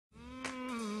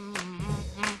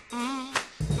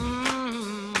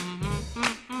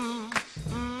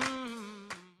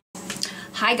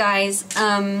Hi guys,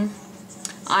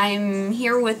 I'm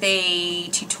here with a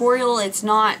tutorial. It's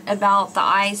not about the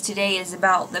eyes today, it's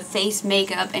about the face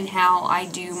makeup and how I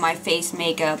do my face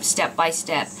makeup step by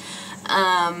step.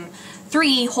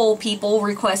 3 whole people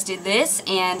requested this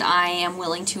and I am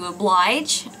willing to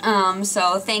oblige.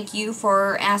 So thank you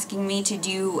for asking me to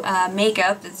do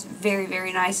makeup. That's very,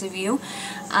 very nice of you.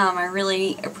 I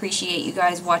really appreciate you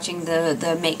guys watching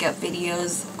the makeup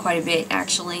videos quite a bit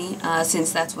actually,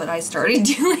 since that's what I started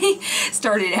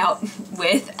out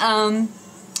with.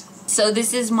 So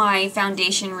this is my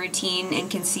foundation routine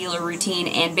and concealer routine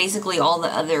and basically all the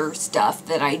other stuff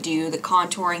that I do, the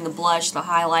contouring, the blush, the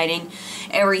highlighting,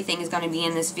 everything is going to be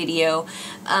in this video.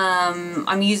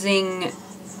 I'm using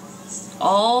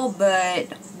all but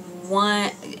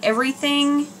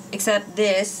everything except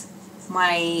this.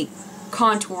 My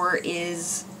contour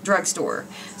is drugstore.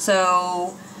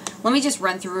 So let me just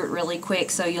run through it really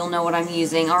quick so you'll know what I'm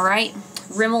using. Alright,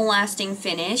 Rimmel Lasting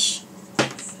Finish,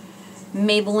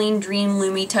 Maybelline Dream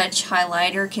Lumi Touch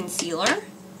Highlighter Concealer,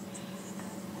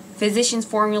 Physicians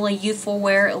Formula Youthful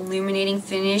Wear Illuminating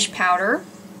Finish Powder,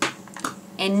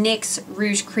 and NYX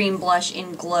Rouge Cream Blush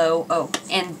in Glow. Oh,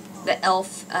 and the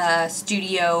E.L.F.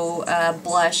 Studio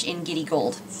Blush in Giddy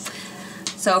Gold.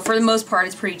 So for the most part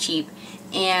it's pretty cheap.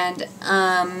 And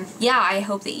yeah, I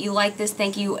hope that you like this.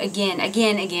 Thank you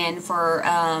again for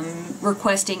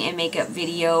requesting a makeup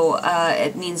video.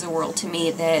 It means the world to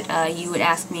me that you would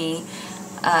ask me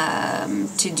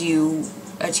to do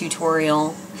a tutorial.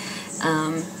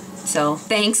 So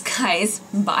thanks guys.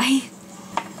 Bye.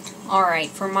 Alright,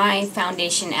 for my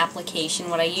foundation application,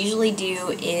 what I usually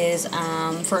do is,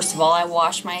 first of all, I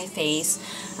wash my face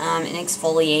and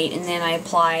exfoliate, and then I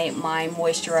apply my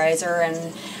moisturizer,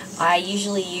 and I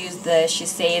usually use the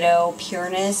Shiseido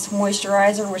Pureness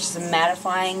Moisturizer, which is a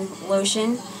mattifying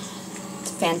lotion. It's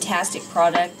a fantastic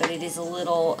product, but it is a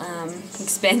little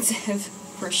expensive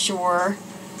for sure.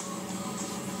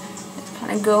 Let's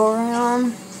kind of go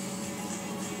around.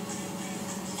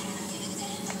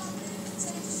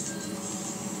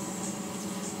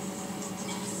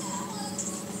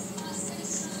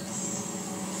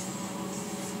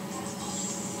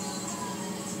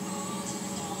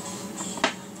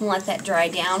 Let that dry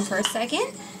down for a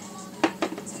second.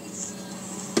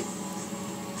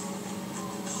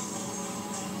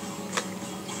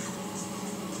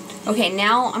 Okay,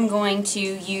 now I'm going to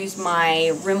use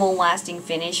my Rimmel Lasting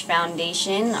Finish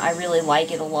foundation. I really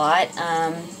like it a lot.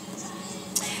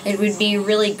 It would be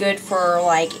really good for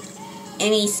like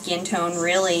any skin tone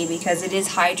really, because it is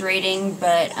hydrating,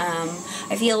 but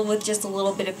I feel with just a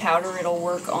little bit of powder it'll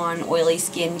work on oily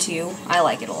skin too. I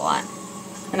like it a lot.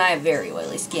 And I have very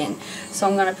oily skin. So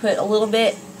I'm going to put a little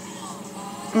bit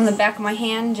on the back of my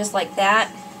hand, just like that.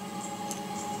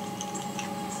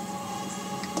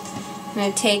 I'm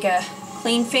going to take a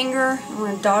clean finger, I'm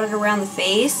going to dot it around the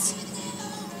face.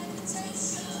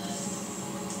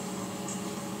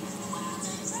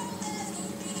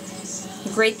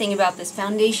 The great thing about this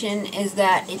foundation is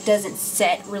that it doesn't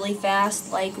set really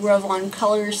fast, like Revlon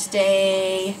Color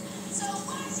Stay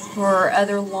or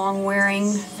other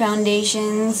long-wearing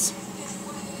foundations.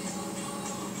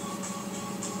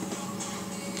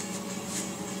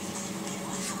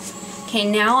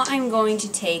 Okay, now I'm going to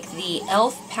take the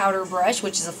E.L.F. powder brush,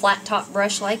 which is a flat top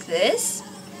brush like this.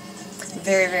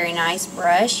 Very, very nice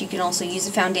brush. You can also use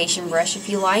a foundation brush if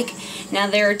you like. Now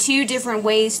there are 2 different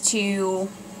ways to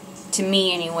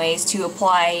me anyways, to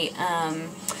apply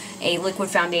a liquid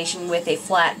foundation with a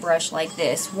flat brush like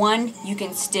this. One, you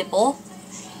can stipple,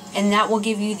 and that will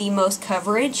give you the most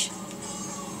coverage.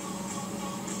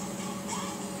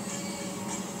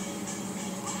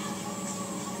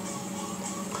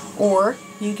 Or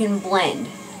you can blend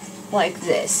like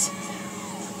this,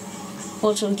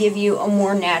 which will give you a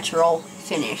more natural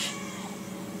finish.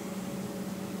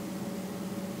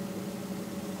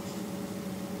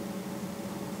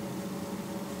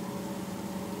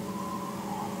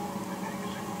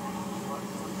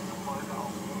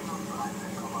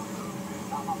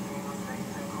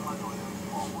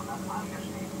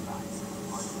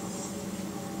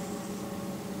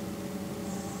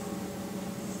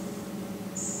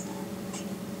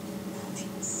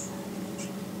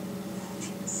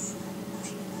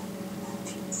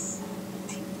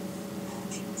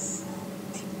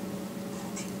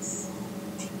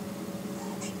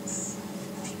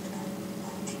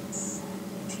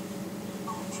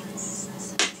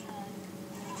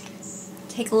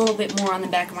 Take a little bit more on the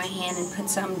back of my hand and put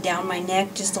some down my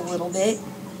neck, just a little bit.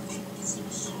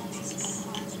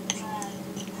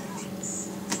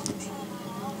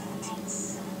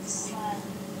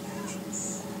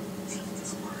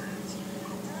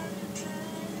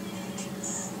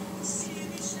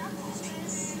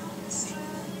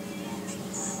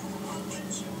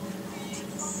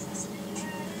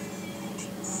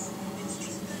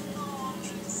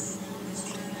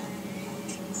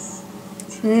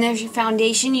 And there's your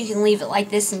foundation. You can leave it like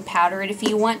this and powder it if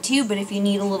you want to, but if you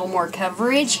need a little more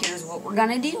coverage, here's what we're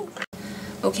gonna do.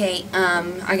 Okay,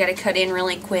 I gotta cut in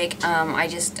really quick. I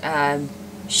just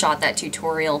shot that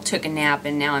tutorial, took a nap,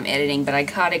 and now I'm editing, but I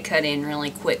gotta cut in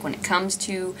really quick. When it comes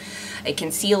to a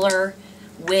concealer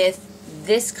with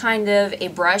this kind of a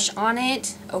brush on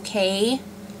it, okay,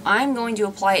 I'm going to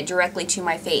apply it directly to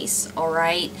my face,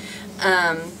 alright?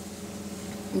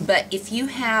 But if you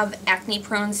have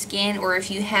acne-prone skin, or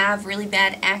if you have really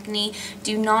bad acne,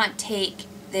 do not take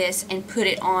this and put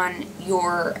it on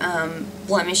your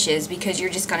blemishes, because you're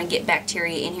just going to get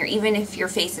bacteria in here. Even if your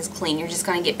face is clean, you're just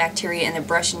going to get bacteria in the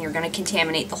brush and you're going to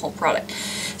contaminate the whole product.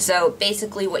 So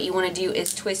basically what you want to do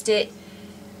is twist it,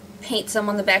 paint some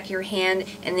on the back of your hand,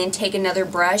 and then take another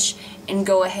brush and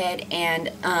go ahead and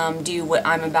do what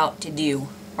I'm about to do.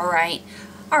 Alright?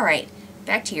 Alright,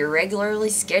 back to your regularly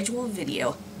scheduled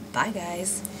video. Bye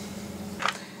guys.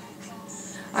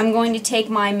 I'm going to take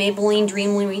my Maybelline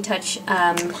Dream Retouch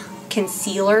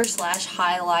concealer slash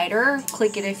highlighter,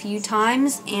 click it a few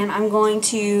times, and I'm going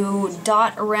to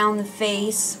dot around the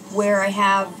face where I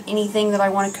have anything that I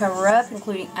want to cover up,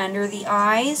 including under the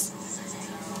eyes.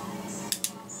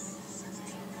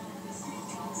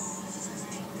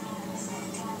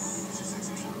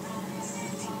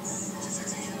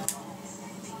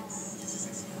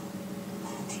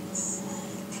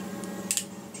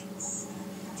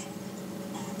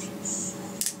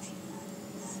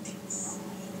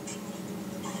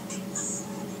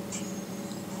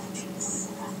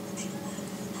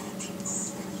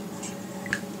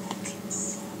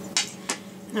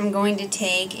 I'm going to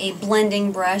take a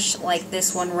blending brush like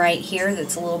this one right here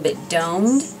that's a little bit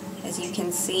domed, as you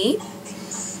can see,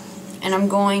 and I'm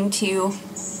going to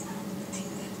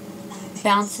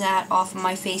bounce that off of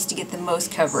my face to get the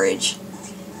most coverage.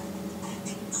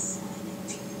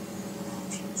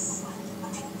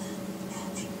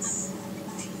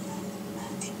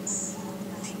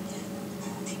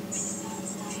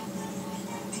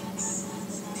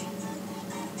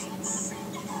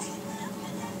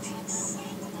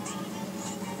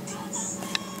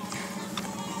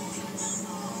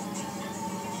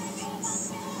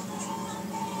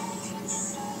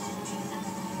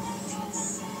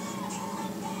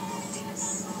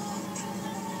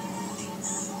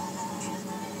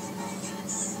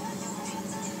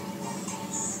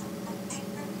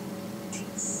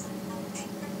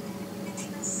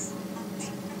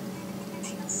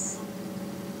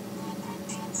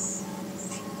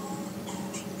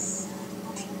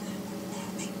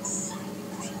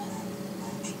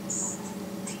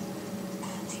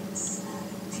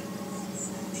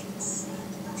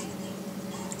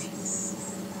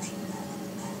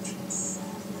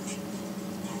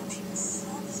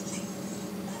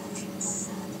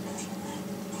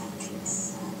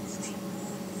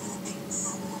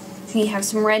 If you have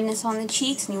some redness on the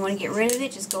cheeks and you want to get rid of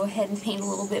it, just go ahead and paint a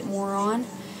little bit more on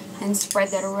and spread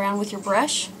that around with your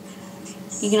brush.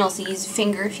 You can also use a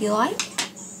finger if you like.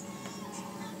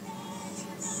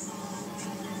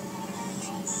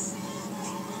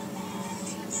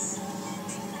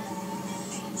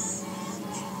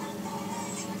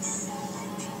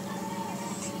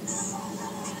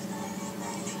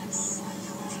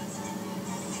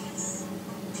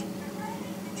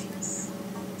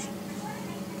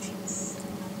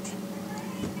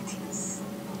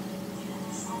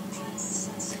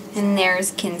 And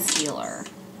there's concealer.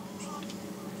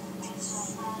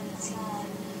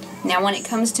 Now when it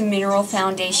comes to mineral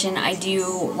foundation, I do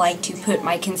like to put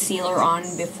my concealer on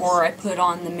before I put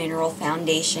on the mineral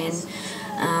foundation.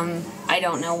 I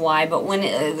don't know why, but when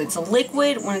it's a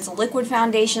liquid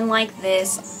foundation like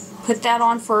this, put that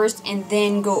on first and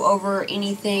then go over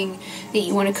anything that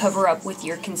you want to cover up with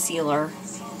your concealer.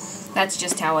 That's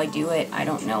just how I do it. I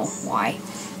don't know why.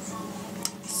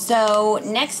 So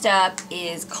next up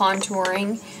is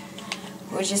contouring,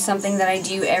 which is something that I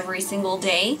do every single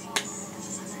day.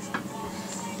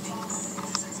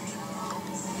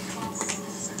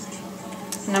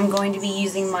 And I'm going to be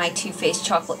using my Too Faced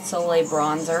Chocolate Soleil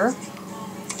bronzer.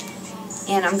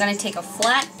 And I'm going to take a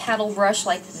flat paddle brush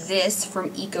like this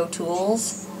from Eco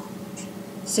Tools.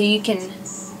 So you can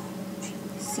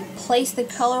place the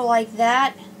color like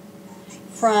that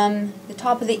from the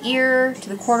top of the ear to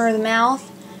the corner of the mouth.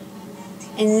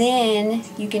 And then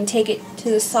you can take it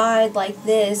to the side like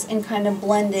this and kind of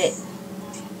blend it.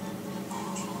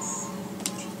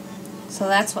 So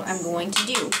that's what I'm going to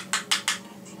do.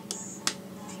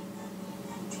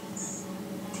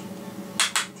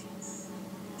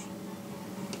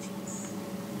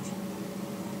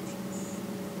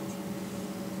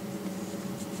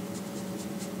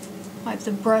 Wipe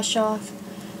the brush off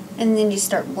And then just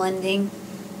start blending.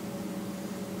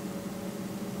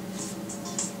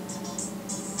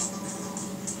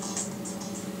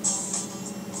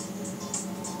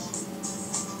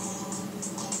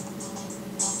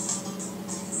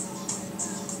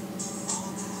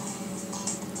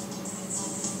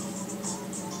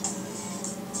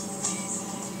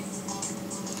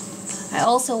 I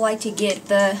also like to get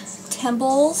the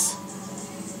temples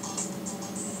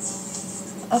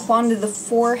up onto the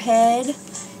forehead,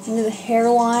 into the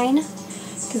hairline,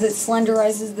 because it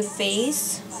slenderizes the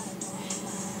face.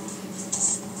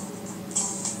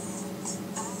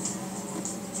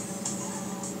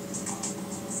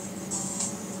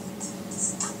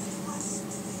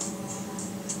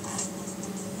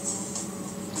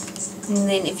 And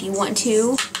then if you want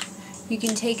to, you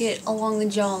can take it along the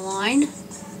jawline.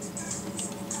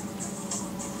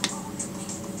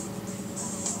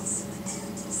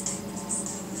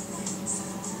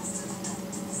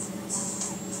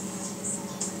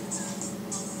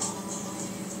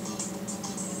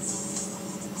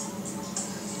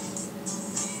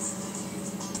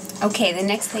 Okay, the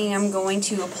next thing I'm going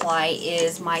to apply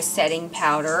is my setting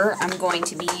powder. I'm going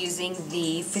to be using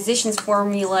the Physicians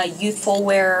Formula Youthful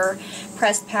Wear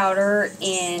pressed powder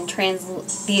in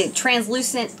the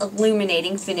translucent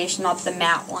illuminating finish, not the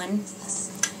matte one.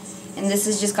 And this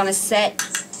is just going to set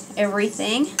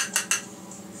everything.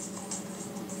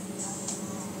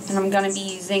 And I'm going to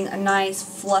be using a nice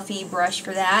fluffy brush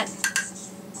for that,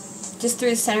 just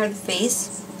through the center of the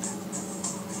face.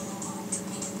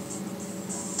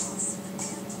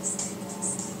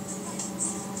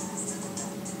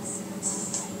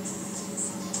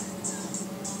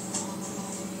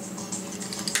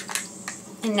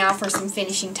 And now for some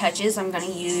finishing touches, I'm going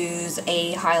to use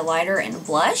a highlighter and a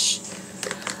blush.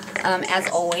 As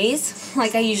always,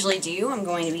 like I usually do, I'm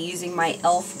going to be using my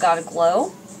E.L.F. Gotta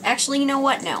Glow. Actually, you know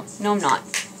what? No, I'm not.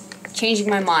 Changing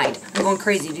my mind. I'm going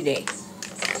crazy today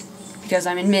because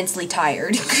I'm immensely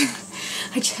tired.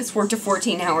 I just worked a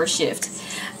 14-hour shift.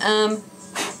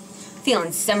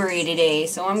 Feeling summery today,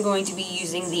 so I'm going to be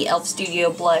using the E.L.F.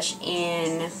 Studio Blush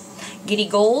in Giddy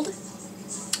Gold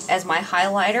as my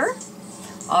highlighter.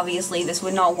 Obviously, this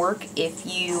would not work if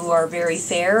you are very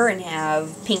fair and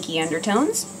have pinky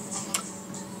undertones.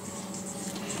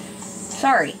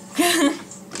 Sorry.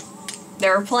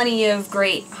 There are plenty of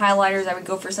great highlighters. I would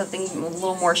go for something a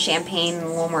little more champagne and a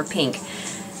little more pink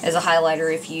as a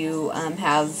highlighter if you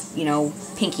have, you know,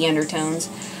 pinky undertones.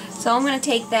 So I'm going to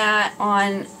take that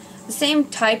on the same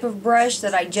type of brush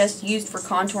that I just used for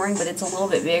contouring, but it's a little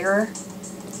bit bigger.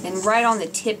 And right on the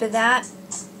tip of that,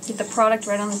 get the product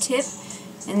right on the tip.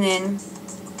 And then,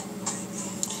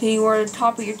 see where the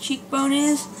top of your cheekbone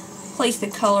is? Place the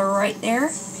color right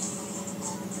there.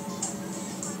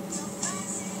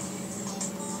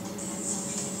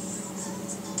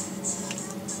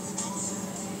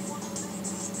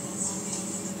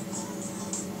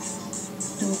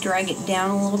 And drag it down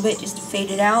a little bit just to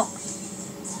fade it out.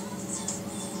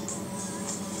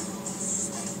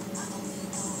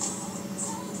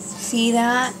 See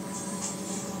that?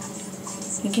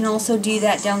 You can also do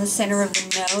that down the center of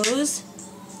the nose,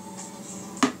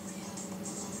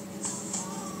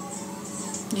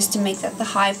 just to make that the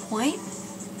high point.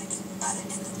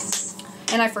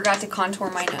 And I forgot to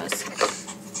contour my nose,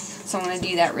 so I'm going to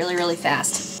do that really, really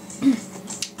fast.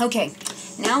 Okay,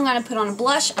 now I'm going to put on a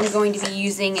blush. I'm going to be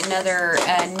using another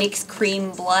NYX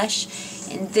Cream blush,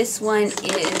 and this one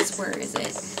is, where is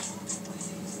it?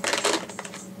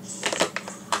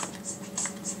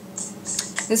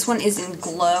 This one is in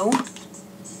Glow.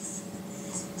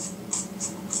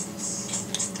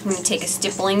 I'm going to take a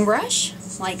stippling brush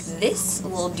like this, a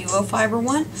little duo fiber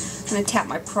one. I'm going to tap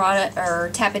my product, or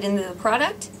tap it into the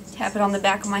product, tap it on the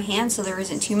back of my hand so there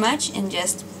isn't too much, and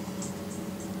just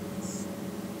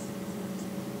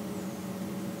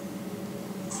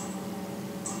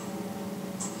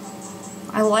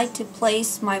I like to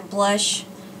place my blush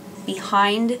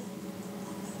behind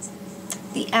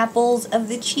the apples of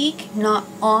the cheek, not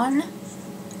on.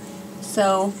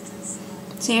 So,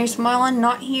 see, you're smiling,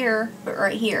 not here, but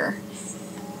right here.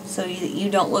 So you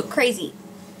don't look crazy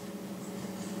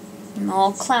and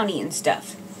all clowny and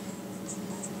stuff.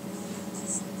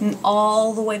 And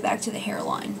all the way back to the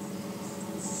hairline.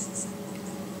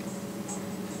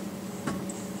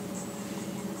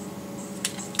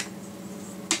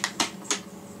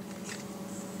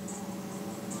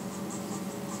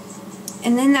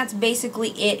 And then that's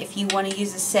basically it. If you want to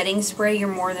use a setting spray, you're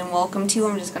more than welcome to.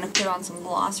 I'm just going to put on some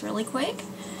gloss really quick.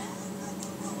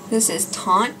 This is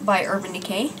Taunt by Urban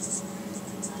Decay.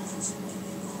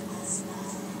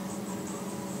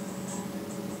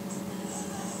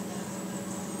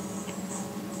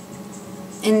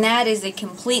 And that is a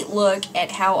complete look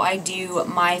at how I do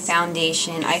my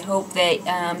foundation. I hope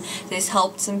that this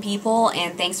helped some people,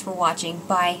 and thanks for watching.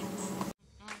 Bye.